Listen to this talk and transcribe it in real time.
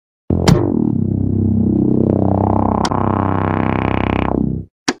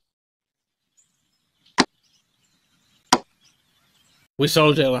We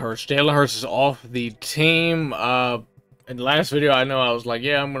sold Jalen Hurts. Jalen Hurts is off the team. In the last video, I know I was like,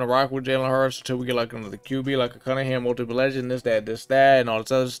 yeah, I'm gonna rock with Jalen Hurts until we get like another QB, like a Cunningham, multiple legend, this, that, and all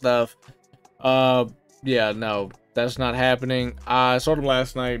this other stuff. Yeah, no, that's not happening. I sold him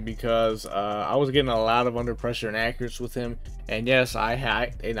last night because I was getting a lot of under pressure and accuracy with him, and yes, I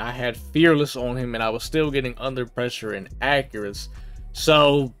had fearless on him, and I was still getting under pressure and accuracy.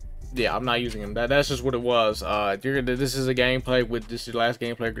 So yeah, I'm not using him. That's just what it was. This is a gameplay with this is the last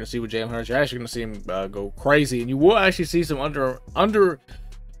gameplay you're gonna see with Jalen Hurts. You're actually gonna see him go crazy, and you will actually see some under.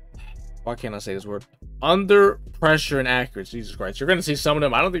 Why can't I say this word? Under pressure and accuracy. Jesus Christ, you're gonna see some of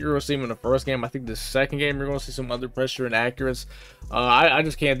them. I don't think you're gonna see them in the first game. I think the second game you're gonna see some under pressure and accuracy. I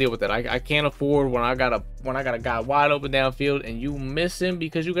just can't deal with that. I can't afford when I got a guy wide open downfield and you miss him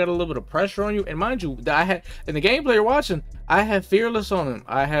because you got a little bit of pressure on you. And mind you, I had in the gameplay you're watching, I have fearless on him.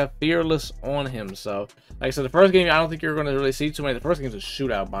 I have fearless on him. So like I said, the first game I don't think you're gonna really see too many. The first game's a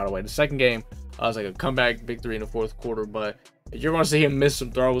shootout, by the way. The second game was like a comeback victory in the fourth quarter, but you're gonna see him miss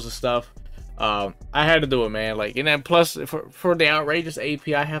some throws and stuff. I had to do it, man. Like, and then plus for the outrageous AP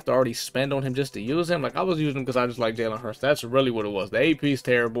I have to already spend on him just to use him. Like, I was using him because I just like Jalen Hurts. That's really what it was. The AP is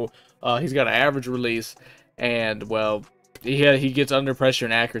terrible. He's got an average release, and well, he gets under pressure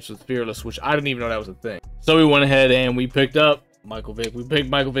and accuracy with fearless, which I didn't even know that was a thing. So we went ahead and we picked up Michael Vick. We picked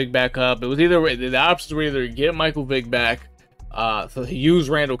Michael Vick back up. It was either the options were either get Michael Vick back. So he used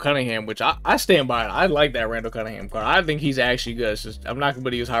Randall Cunningham, which I stand by it. I like that Randall Cunningham card. I think he's actually good. It's just I'm not going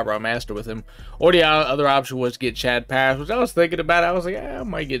to use Highbrow Master with him. Or the other option was get Chad Paris, which I was thinking about. I was like, yeah, I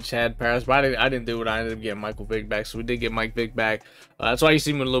might get Chad Paris, but I didn't do it. I ended up getting Michael Vick back, so we did get Mike Vick back. That's why you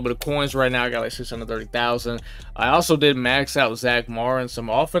see me with a little bit of coins right now. I got like 630,000. I also did max out Zach Marr, and some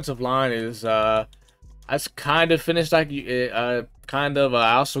offensive line is that's kind of finished. Like kind of.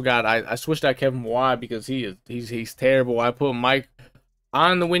 I also got I switched out Kevin Y because he's terrible. I put Mike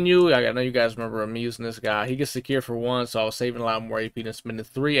on the Winu. I know you guys remember me using this guy. He gets secure for 1, so I was saving a lot more AP than spending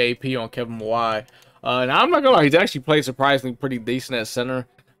 3 AP on Kevin Y. And I'm not gonna lie, he's actually played surprisingly pretty decent at center.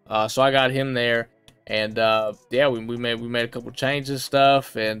 So I got him there. And yeah, we made a couple changes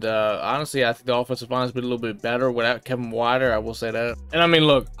stuff, and honestly, I think the offensive line's been a little bit better without Kevin Wider. I will say that. And I mean,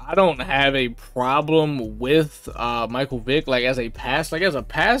 look, I don't have a problem with Michael Vick, like as a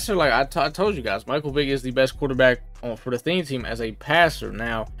passer, like I told you guys, Michael Vick is the best quarterback for the theme team as a passer.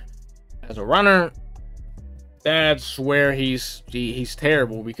 Now, as a runner, that's where he's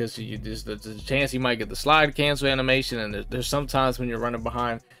terrible because there's a chance he might get the slide cancel animation, and there's sometimes when you're running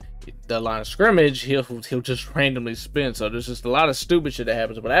behind the line of scrimmage, he'll just randomly spin. So there's just a lot of stupid shit that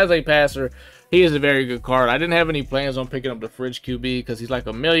happens. But as a passer, he is a very good card. I didn't have any plans on picking up the fridge QB because he's like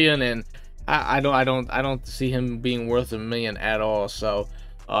 $1 million, and I don't see him being worth $1 million at all. So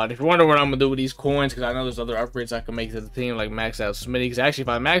if you're wondering what I'm gonna do with these coins, because I know there's other upgrades I can make to the team, like max out Smitty. Because actually, if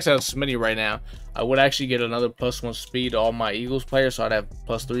I max out Smitty right now, I would actually get another +1 speed to all my Eagles players, so I'd have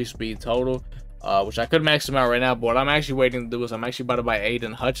 +3 speed total. Which I could max him out right now, but what I'm actually waiting to do is I'm actually about to buy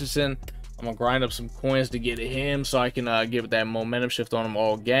Aiden Hutchinson. I'm gonna grind up some coins to get him so I can give that momentum shift on him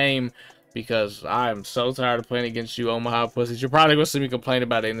all game, because I'm so tired of playing against you Omaha pussies. You're probably gonna see me complain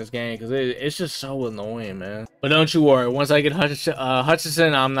about it in this game because it's just so annoying, man. But don't you worry, once I get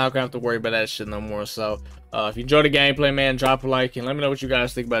Hutchinson, I'm not gonna have to worry about that shit no more. So if you enjoyed the gameplay, man, drop a like and let me know what you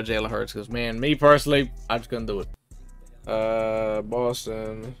guys think about Jalen Hurts, because man, me personally, I'm just gonna do it.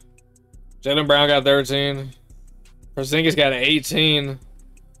 Boston. Jalen Brown got 13. Porzingis got an 18.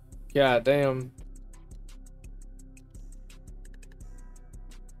 God damn.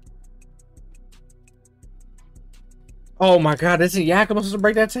 Oh my God, isn't Yakima supposed to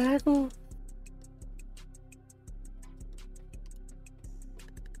break that tackle?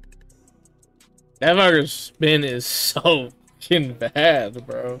 That fucker's spin is so fucking bad,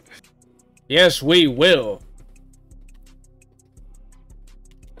 bro. Yes, we will.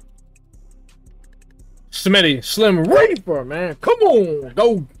 Smitty, Slim Reaper, man. Come on.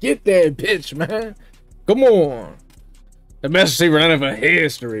 Go get that bitch, man. Come on. The best receiver in NFL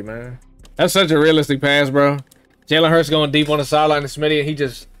history, man. That's such a realistic pass, bro. Jalen Hurts going deep on the sideline to Smitty, and he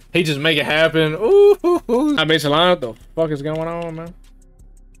just make it happen. Ooh. I mean, what the fuck is going on, man?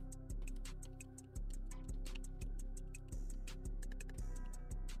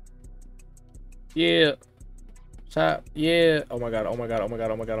 Yeah. Top. Yeah. Oh my God. Oh my God. Oh my God.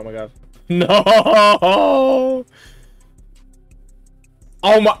 Oh my God. Oh my God. No.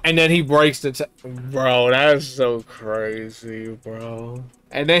 Oh my, and then he breaks the bro, that's so crazy, bro.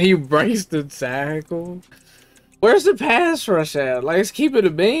 And then he breaks the tackle. Where's the pass rush at? Like, let's keep it a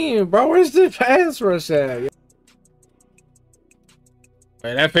beam, bro. Where's the pass rush at?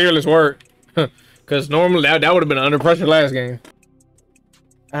 Man, that fearless work. Because normally that would have been under pressure last game.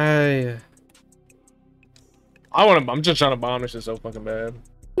 I'm just trying to bomb this shit so fucking bad.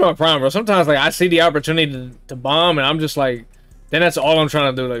 You know what problem, bro? Sometimes like I see the opportunity to bomb and I'm just like, then that's all I'm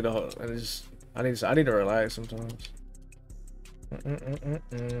trying to do. Like the whole, and it's just, I need to relax sometimes.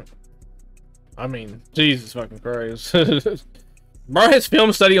 I mean, Jesus fucking Christ. Bro, his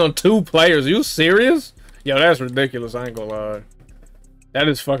film study on 2 players. Are you serious? Yo, that's ridiculous. I ain't gonna lie. That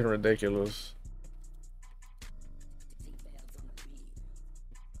is fucking ridiculous.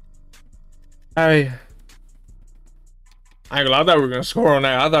 I ain't gonna lie. I thought we were gonna score on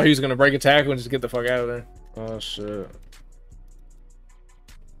that. I thought he was gonna break a tackle and just get the fuck out of there. Oh shit.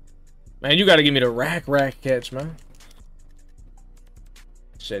 Man, you gotta give me the rack catch, man.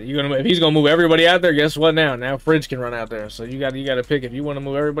 Shit, if he's gonna move everybody out there, guess what now? Now Fridge can run out there. So you gotta pick if you want to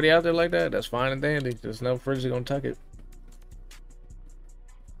move everybody out there like that, that's fine and dandy. There's no Fridge is gonna tuck it.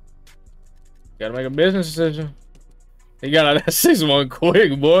 Gotta make a business decision. He got out of that 6-1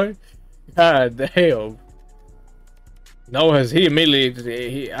 quick, boy. God damn. No, he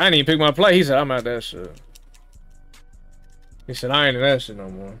immediately I didn't even pick my play. He said, I'm out that shit. He said, I ain't in that shit no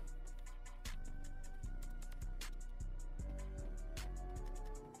more.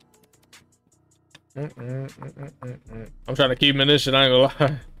 I'm trying to keep him in this shit, I ain't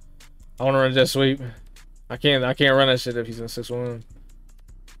gonna lie. I wanna run jet sweep. I can't run that shit if he's in 6-1.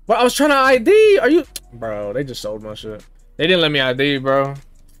 But I was trying to ID. Are you bro, they just sold my shit. They didn't let me ID, bro.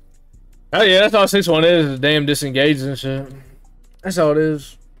 Oh yeah, that's all 6-1 is damn disengaged and shit. That's all it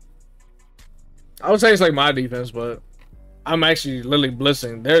is. I would say it's like my defense, but I'm actually literally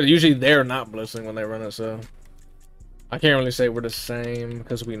blitzing. They're not blitzing when they run it, so I can't really say we're the same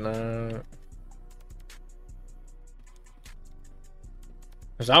because we not.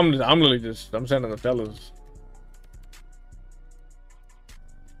 Cause I'm literally just sending the fellas.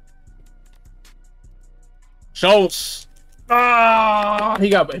 Schultz. Ah,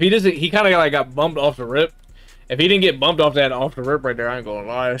 he kind of like got bumped off the rip. If he didn't get bumped off the rip right there, I ain't gonna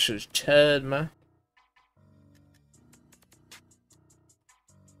lie, that shit's chud, man.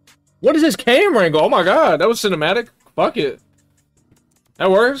 What is this camera angle? Oh my god, that was cinematic. Fuck it. That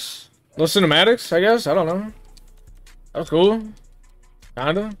works. Those cinematics, I guess. I don't know. That was cool.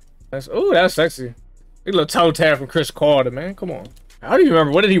 Kinda. Ooh, that's sexy. A little toe tap from Chris Carter, man. Come on. How do you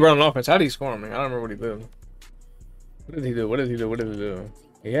remember? What did he run on offense? How did he score me? I don't remember what he did. What did he do? What did he do? What did he do?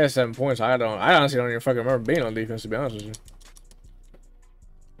 He had 7 points. I honestly don't even fucking remember being on defense, to be honest with you.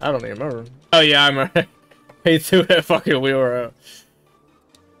 I don't even remember. Oh yeah, I remember. He threw that fucking wheel out.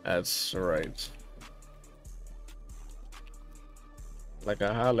 That's right. Like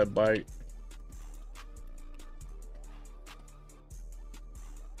a holla bite.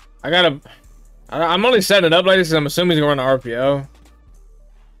 I'm only setting it up like this because I'm assuming he's going to run the RPO.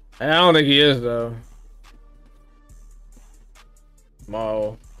 And I don't think he is, though.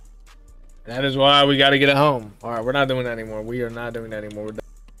 Mo. That is why we got to get it home. Alright, we're not doing that anymore. We are not doing that anymore.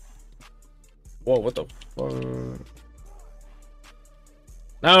 Whoa, what the fuck?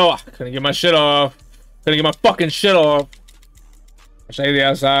 No, I couldn't get my shit off. Couldn't get my fucking shit off. Shade the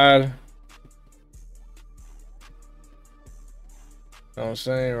outside. Know what I'm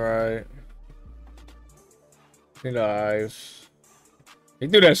saying, right? Need the eyes. He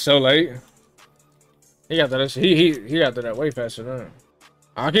do that so late. He got that. He got that way faster than that.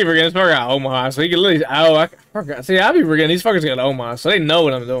 I keep forgetting this fucker got Omaha, so he can literally. Oh, I forgot. See, I be forgetting these fuckers got Omaha, so they know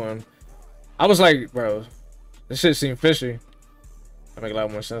what I'm doing. I was like, bro, this shit seemed fishy. That make a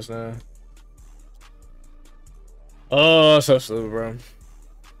lot more sense now. Oh, so stupid, bro.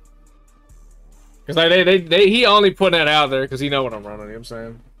 Cause like he only putting that out there because he know what I'm running. You know what I'm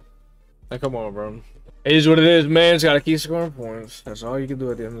saying? Like, come on, bro. It is what it is, man. Just gotta keep scoring points. That's all you can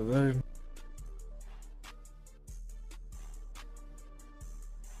do at the end of the day.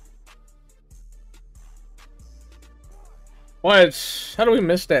 What? How do we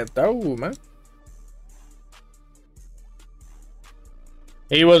miss that throw, man?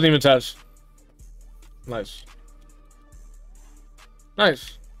 He wasn't even touched. Nice.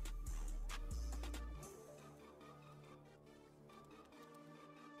 Nice.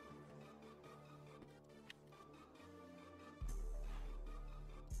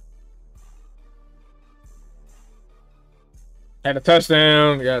 Had a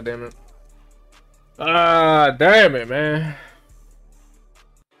touchdown. God damn it. Ah, damn it, man.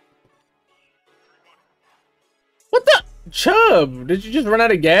 What the? Chubb, did you just run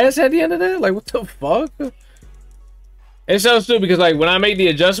out of gas at the end of that? Like, what the fuck? It's so stupid because, like, when I make the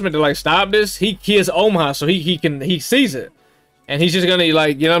adjustment to, like, stop this, he has Omaha, so he sees it. And he's just gonna,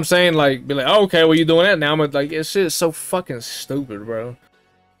 like, you know what I'm saying? Like, be like, oh, okay, well, you doing that now? I'm like, this shit is so fucking stupid, bro.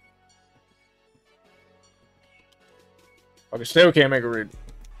 I still can't make a read.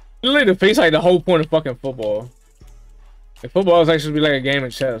 Literally defeats like the whole point of fucking football. Like, football is actually be like a game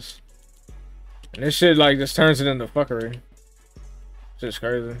of chess. And this shit like just turns it into fuckery. It's just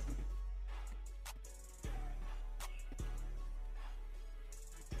crazy.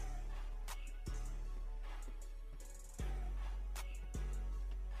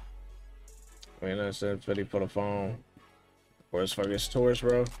 I mean, that's it. Ready for the phone. Where's fucking tourist,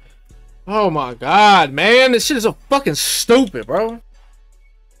 bro? Oh my god, man. This shit is so fucking stupid, bro.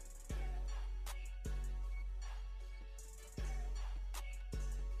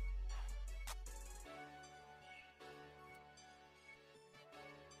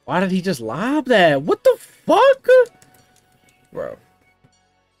 Why did he just lob that? What the fuck? Bro.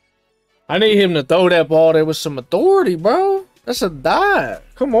 I need him to throw that ball there with some authority, bro. That's a dot.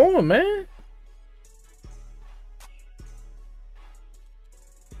 Come on, man.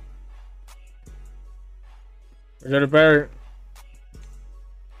 Is that a bird?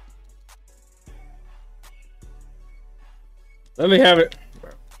 Let me have it.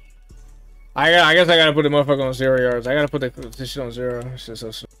 I guess I gotta put the motherfucker on 0 yards. I gotta put this shit on 0. Shit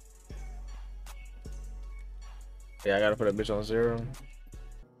so slow. Yeah, I gotta put that bitch on 0.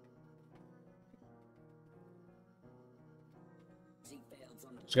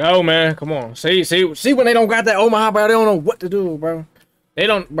 Let's go, man. Come on. See when they don't got that Omaha, bro. They don't know what to do, bro. They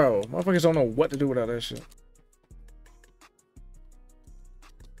don't, bro. Motherfuckers don't know what to do without that shit.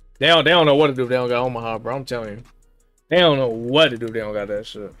 They don't know what to do if they don't got Omaha, bro. I'm telling you. They don't know what to do if they don't got that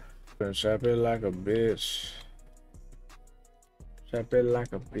shit. Trap it like a bitch. Trap it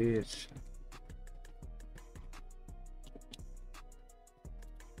like a bitch.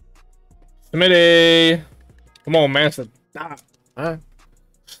 Smitty. Come on, man. Stop. Huh?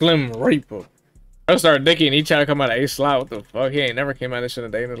 Slim Reaper. I started Dickie and he tried to come out of A slot. What the fuck? He ain't never came out of this shit a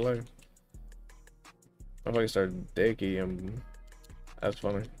day in his life. I thought he started Dickie and that's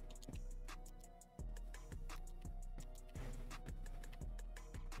funny.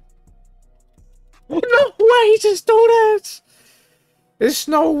 No way he just threw that. There's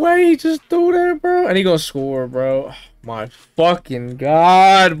no way he just threw that, bro. And he gonna score, bro. Oh, my fucking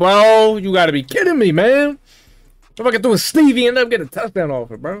god, bro. You gotta be kidding me, man. If I can throw a Stevie and end up getting a touchdown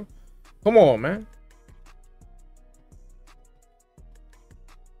off it, bro. Come on, man.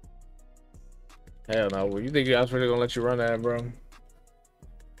 Hell no. Well, you think I was really gonna let you run that, bro?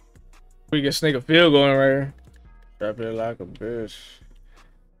 We can sneak a field going right here. Trap it like a bitch.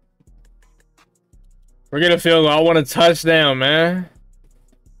 Forget a field goal. I want a touchdown, man.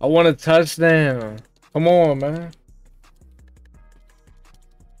 I want a touchdown. Come on, man.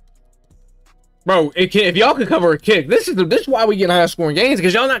 Bro, if y'all can cover a kick, this is why we get high scoring games,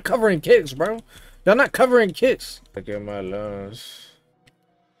 because y'all not covering kicks, bro. Y'all not covering kicks. Look at my lungs.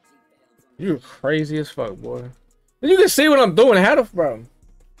 You're crazy as fuck, boy. You can see what I'm doing. How the bro?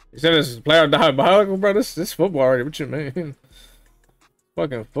 You said this is player diabolical, bro. This football already. What you mean?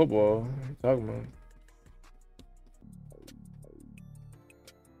 Fucking football. What you talking about?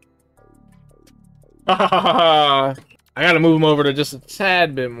 I gotta move him over to just a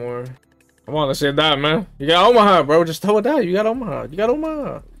tad bit more. Come on, let's see a dot, man. You got Omaha, bro. Just throw it down. You got Omaha. You got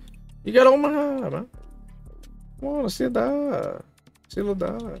Omaha. You got Omaha, man. Come on, let's see a dot. See a little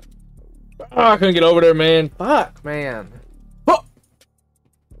dot. Oh, I couldn't get over there, man. Fuck, man. Oh.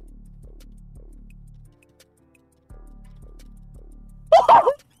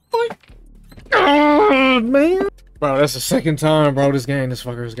 Oh, man. Bro, that's the second time, bro. This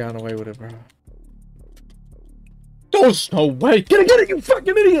fucker's gotten away with it, bro. There's no way. Get it, you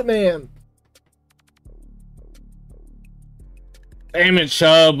fucking idiot, man. Damn it,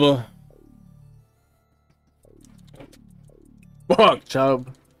 Chubb. Fuck,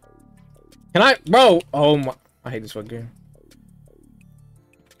 Chubb. Can I, bro? Oh my, I hate this fucking game.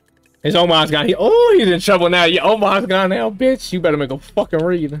 His Omar's gone. He's in trouble now. Yeah, Omar's gone now, bitch. You better make a fucking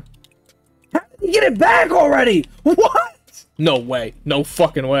read. How did he get it back already? What? No way. No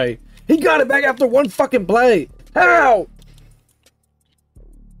fucking way. He got it back after one fucking play. How?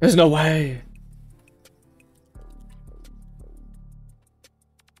 There's no way.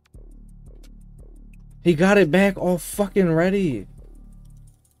 He got it back all fucking ready.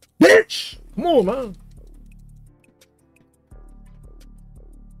 Bitch! Come on, man.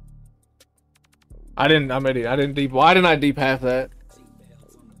 I didn't deep. Why didn't I deep half that?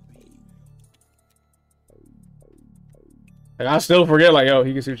 Like, I still forget, like, yo,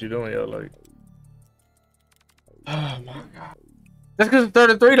 he can see what you're doing, yo, like. Oh my god. That's because the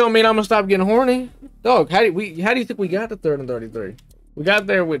 33 don't mean I'm gonna stop getting horny. Dog, how do you think we got the 3rd and 33? We got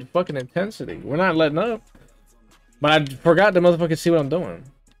there with fucking intensity. We're not letting up. But I forgot the motherfucker see what I'm doing.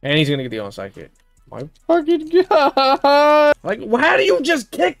 And he's gonna get the onside kick. My fucking god! Like, how do you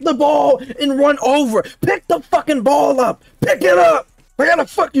just kick the ball and run over? Pick the fucking ball up! Pick it up! Like, how the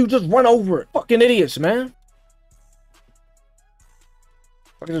fuck you just run over it? Fucking idiots, man.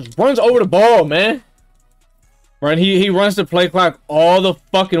 Fucking just runs over the ball, man. Right, he runs the play clock all the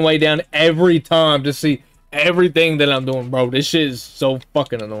fucking way down every time to see everything that I'm doing, bro. This shit is so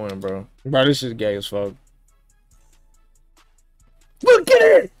fucking annoying, bro. Bro, this is gay as fuck. Look at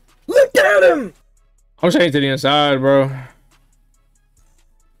it! Look at him! I'm changing to the inside, bro.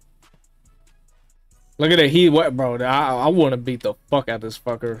 Look at it. He what, bro? I want to beat the fuck out of this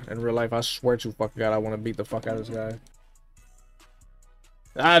fucker in real life. I swear to fucking God, I want to beat the fuck out of this guy.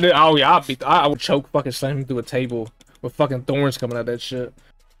 Oh yeah, I would choke fucking slam him through a table with fucking thorns coming out of that shit.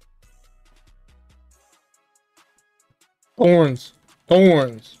 Thorns.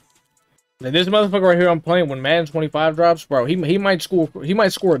 Now, this motherfucker right here I'm playing when Madden 25 drops, bro, he might score a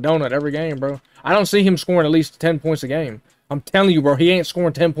donut every game, bro. I don't see him scoring at least 10 points a game. I'm telling you, bro, he ain't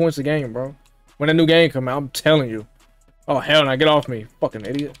scoring 10 points a game, bro. When a new game come out, I'm telling you. Oh hell no, get off me, fucking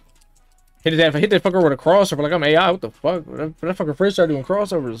idiot. Hit that fucker with a crossover like I'm AI. What the fuck? That fucker first started doing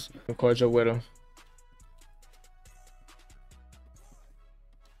crossovers. I'm quite with him.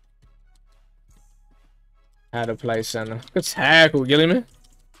 How to play center. Good tackle, Gilliman.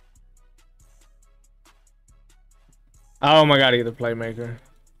 Oh my god, he's the playmaker.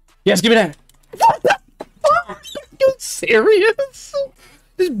 Yes, give me that. What the fuck? Are you serious?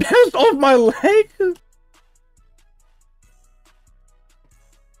 Just bounced off my leg.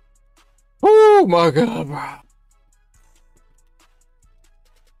 Oh my god, bro.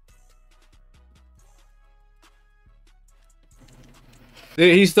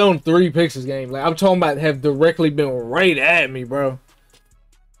 He's thrown 3 picks this game. Like, I'm talking about have directly been right at me, bro.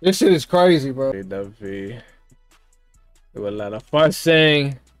 This shit is crazy, bro. Do a lot of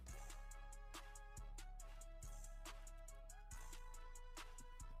fussing.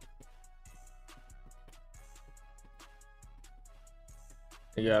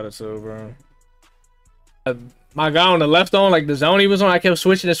 You got it, so, bro. My guy on the left on, like the zone he was on, I kept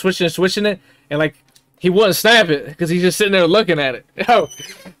switching it, and like he wouldn't snap it because he's just sitting there looking at it. Yo,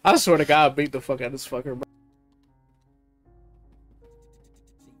 I swear to God, I beat the fuck out of this fucker, bro.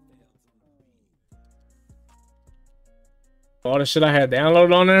 All the shit I had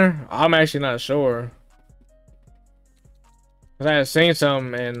downloaded on there, I'm actually not sure. Cause I had seen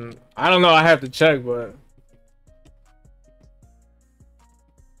something, and I don't know. I have to check, but.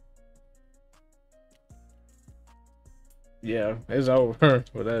 Yeah, it's over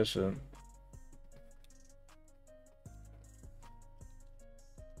with that shit.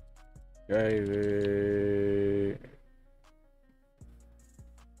 Crazy.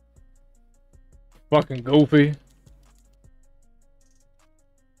 Fucking goofy.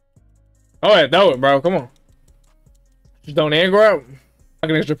 Oh yeah, throw it, bro. Come on. Just don't air grab. Block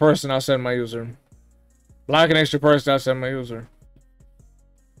an extra person, I'll send my user. Block an extra person, I'll send my user.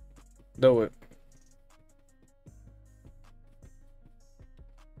 Do it.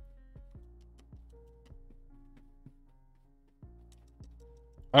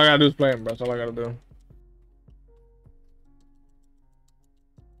 All I gotta do is play him, bro. That's all I gotta do.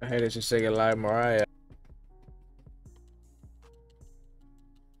 I hate that you say it live, Mariah.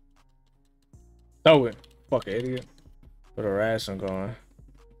 Throw it. Fuck idiot. Put a ration going.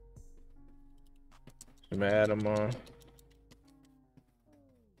 You mad him on.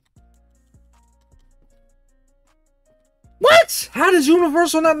 What? How does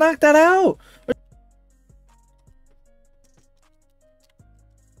Universal not knock that out?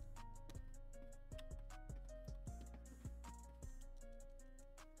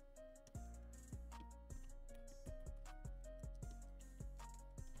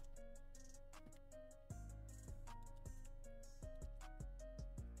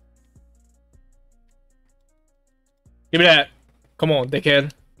 Give me that. Come on,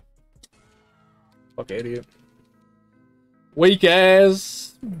 dickhead. Fuck idiot. Weak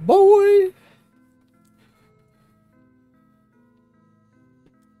ass boy.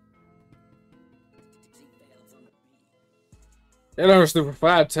 That understood for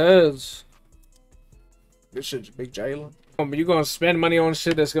 5 tens. This shit's big Jalen. You're gonna spend money on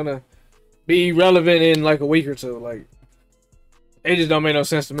shit that's gonna be relevant in like a week or two. Like, it just don't make no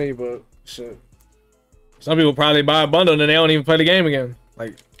sense to me, but shit. Some people probably buy a bundle and then they don't even play the game again.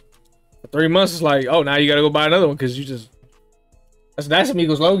 Like, for 3 months, it's like, oh, now you gotta go buy another one because you just... That's some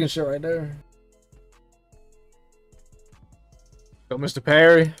Eagles Logan shit right there. Go, Mr.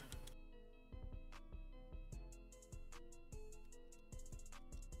 Perry.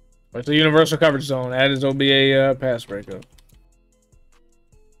 What's the universal coverage zone? Add his OBA pass breakup.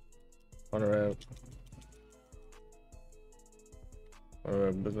 On the route.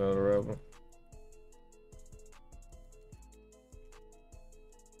 Alright, but not a rapper.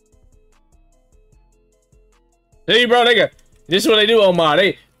 See, bro, this is what they do, Omar.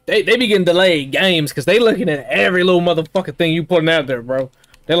 They be getting delayed games because they looking at every little motherfucking thing you putting out there, bro.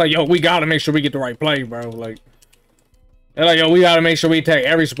 They're like, yo, we gotta make sure we get the right play, bro. Like, they're like, yo, we gotta make sure we take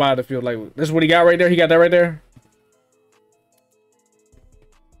every spot of the field. Like, this is what he got right there. He got that right there.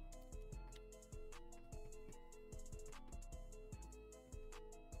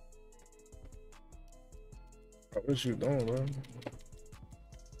 Bro, what you doing, bro?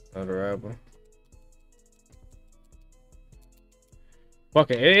 Another rapper.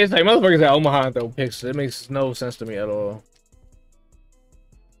 Fuck it. It's like motherfuckers at Omaha and throw picks. It makes no sense to me at all.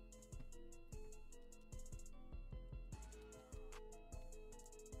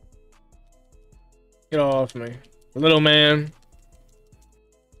 Get off me. Little man.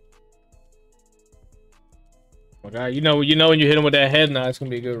 Oh my God, you know when you hit him with that head now, it's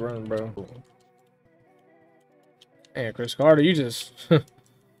gonna be a good run, bro. Man, Chris Carter, you just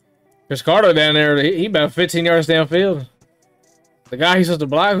Chris Carter down there, he about 15 yards downfield. The guy he's supposed to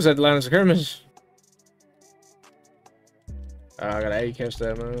block was at the line of scrimmage. I gotta A catch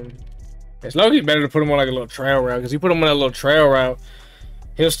that, man. It's low-key better to put him on like a little trail route, because he put him on that little trail route,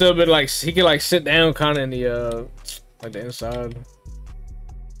 he'll still be like, he can like sit down kind of in the like the inside.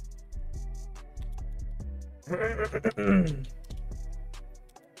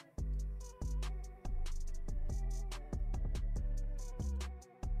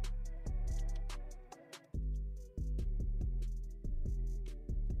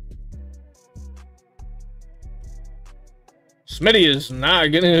 Smitty is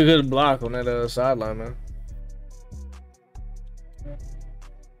not getting a good block on that sideline, man.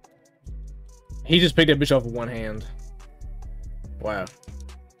 He just picked that bitch off with one hand. Wow.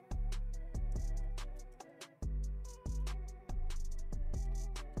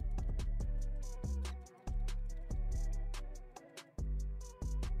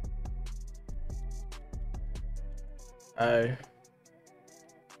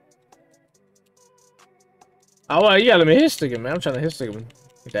 Oh, well, you gotta let me hit stick him, man. I'm trying to hit stick him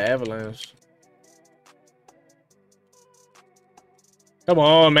with the avalanche. Come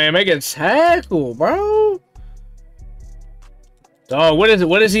on, man. Make a tackle, bro. Dog, what is it?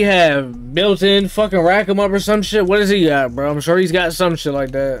 What does he have? Built in fucking rack him up or some shit? What does he got, bro? I'm sure he's got some shit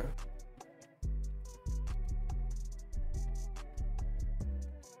like that.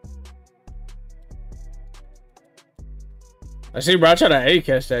 I see, bro. I try to A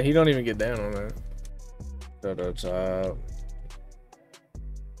catch that. He don't even get down on that. To the top.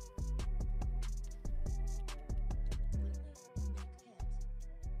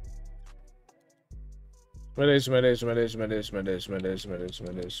 Smitty.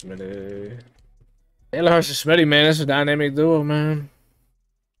 Jalen Hurts and Smitty, man. That's a dynamic duo, man.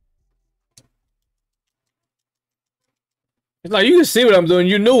 It's like, you can see what I'm doing.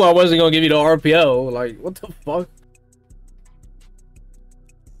 You knew I wasn't gonna give you the RPO. Like, what the fuck?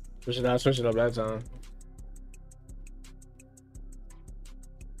 Switch it out, switch it up that time.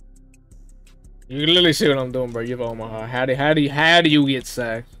 You can literally see what I'm doing, bro. You've Omaha. How do you get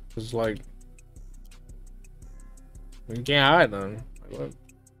sacked? It's like, you can't hide them. Like, what?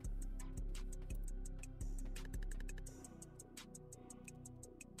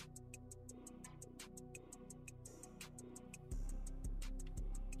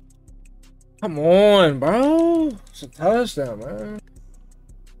 Come on, bro. It's a touchdown, man.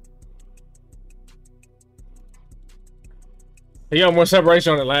 He got more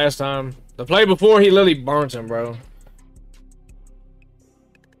separation on it last time. The play before, he literally burnt him, bro.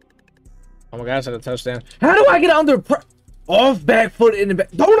 Oh my God, it's a touchdown. How do I get under off back foot in the back?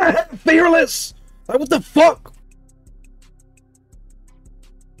 Don't I have fearless? Like, what the fuck?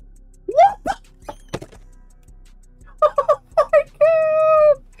 What the? Oh my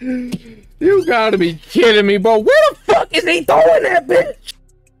God. You gotta be kidding me, bro. Where the fuck is he throwing that bitch?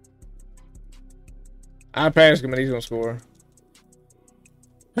 I passed him and he's gonna score.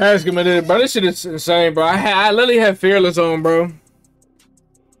 Pass him and it, bro. This shit is insane, bro. I literally have fearless on, bro.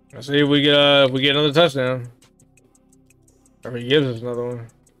 Let's see if we get another touchdown. Or if he gives us another one.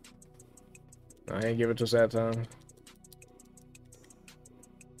 No, I ain't give it to us that time.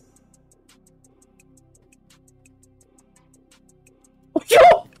 Yo!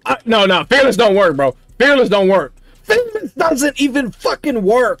 No, fearless don't work, bro. Fearless don't work. Fearless doesn't even fucking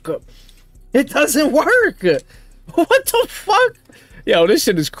work. It doesn't work. What the fuck? Yo, this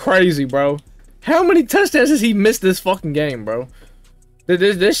shit is crazy, bro. How many touchdowns has he missed this fucking game, bro?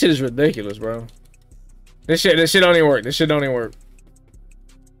 This shit is ridiculous, bro. This shit don't even work. This shit don't even work.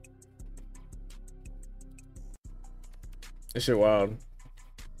 This shit wild.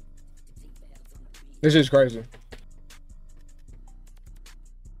 This is crazy.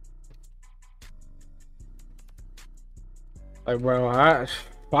 Like, bro, I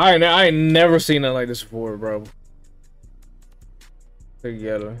ain't never seen nothing like this before, bro.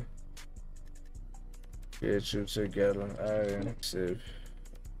 Together. Get you together. I see.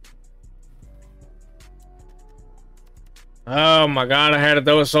 Oh my god, I had to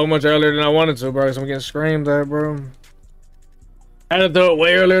throw it so much earlier than I wanted to, bro. So I'm getting screamed at, bro. I had to throw it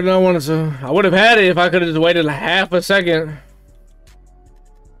way earlier than I wanted to. I would have had it if I could have just waited half a second.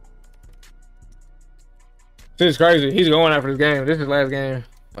 This is crazy. He's going after this game. This is his last game.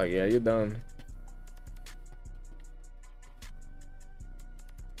 Like, yeah, you're done.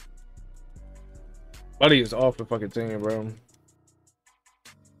 Buddy is off the fucking team, bro.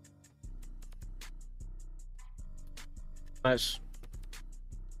 Nice.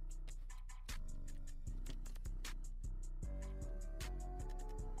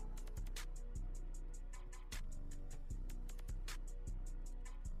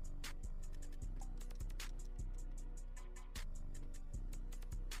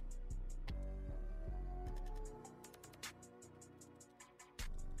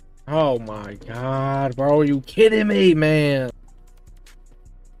 Oh my god, bro. Are you kidding me, man?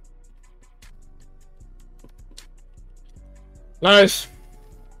 Nice.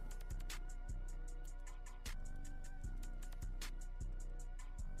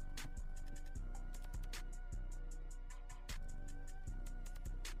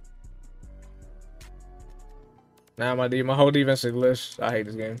 Now my whole defense is glitched. I hate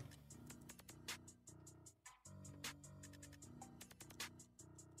this game.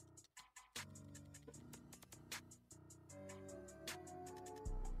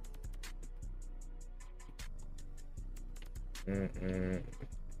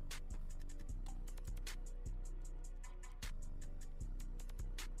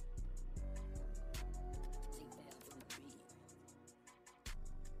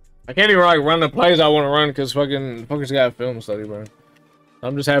 I can't even like run the plays I want to run because fucking got film study, bro.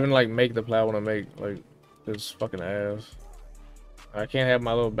 I'm just having to like make the play I want to make, like this fucking ass. I can't have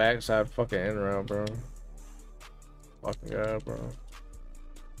my little backside fucking end around, bro. Fucking god, bro.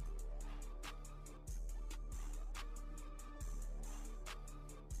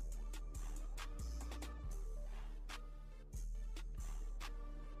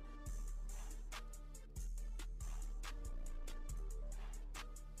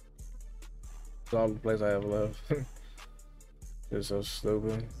 That's all the plays I have left. It's so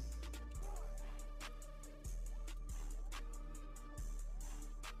stupid.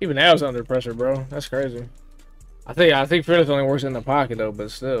 Even now it's under pressure, bro. That's crazy. I think Fearless only works in the pocket though,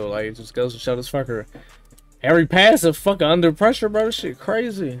 but still, like it just goes to show this fucker. Every pass is fucking under pressure, bro. This shit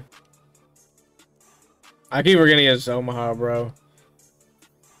crazy. I keep forgetting it's Omaha, bro.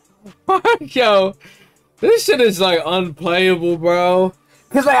 Yo, this shit is like unplayable, bro.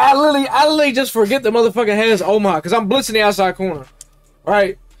 Cause like I literally just forget the motherfucker has Omaha, cause I'm blitzing the outside corner,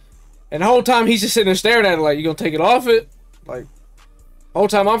 right? And the whole time he's just sitting there staring at it, like you gonna take it off it, like. The whole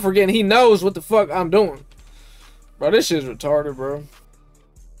time I'm forgetting he knows what the fuck I'm doing, bro. This shit's retarded, bro.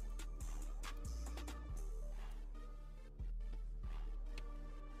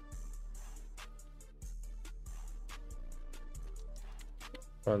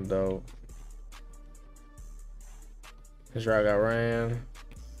 Fun dope. His route got ran.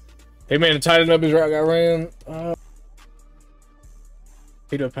 Hey man, to tighten up his route got ran.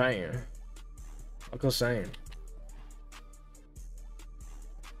 Peter Pan. Uncle Sam.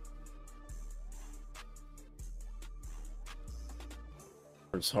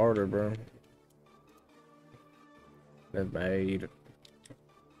 It's harder, bro. That's made.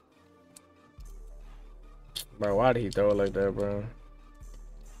 Bro, why did he throw it like that, bro?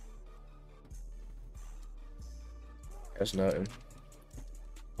 That's nothing.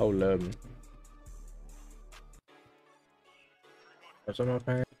 Hold up. What's on my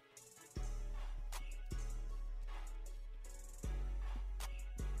pants?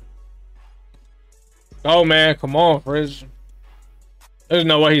 Oh man, come on, Frizz. There's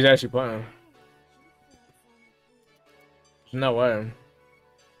no way he's actually playing. There's no way.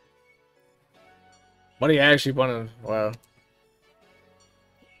 What are you actually playing? Wow.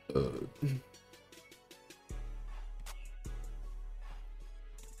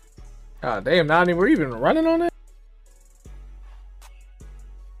 God damn, not even we're even running on it.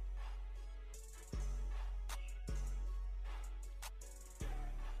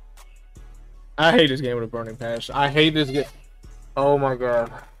 I hate this game with a burning passion. I hate this game. Oh my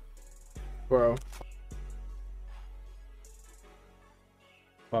god, bro.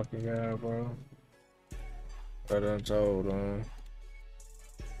 Fucking god, bro. I done told,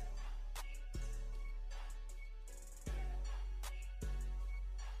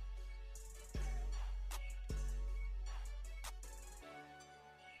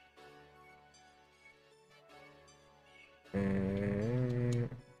 Mm.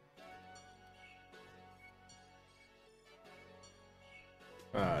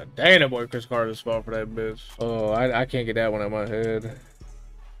 Dang, that boy Chris Carter's fault for that bitch. Oh, I can't get that one out of my head.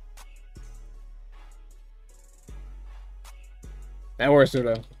 That works too,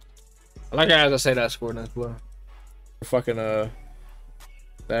 though. I like how I say that scored nice play. Fucking,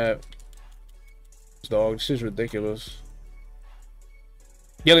 that. Dog, this is ridiculous.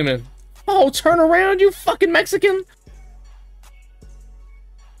 Gilliman. Oh, turn around, you fucking Mexican.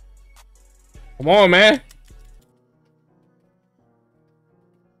 Come on, man.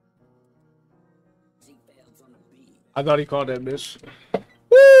 I thought he called that bitch.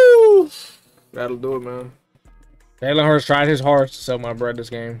 Woo! That'll do it, man. Jalen Hurts tried his hardest to sell my bread this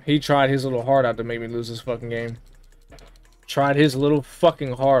game. He tried his little heart out to make me lose this fucking game. Tried his little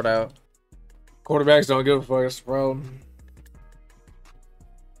fucking heart out. Quarterbacks don't give a fuck, that's the problem.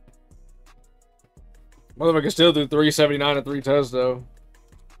 Motherfucker still do 379 and 3 touchdowns though.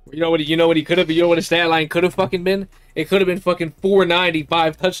 You know what he could have been? You know what his stat line could have fucking been? It could have been fucking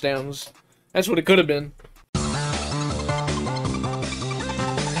 495 touchdowns. That's what it could have been.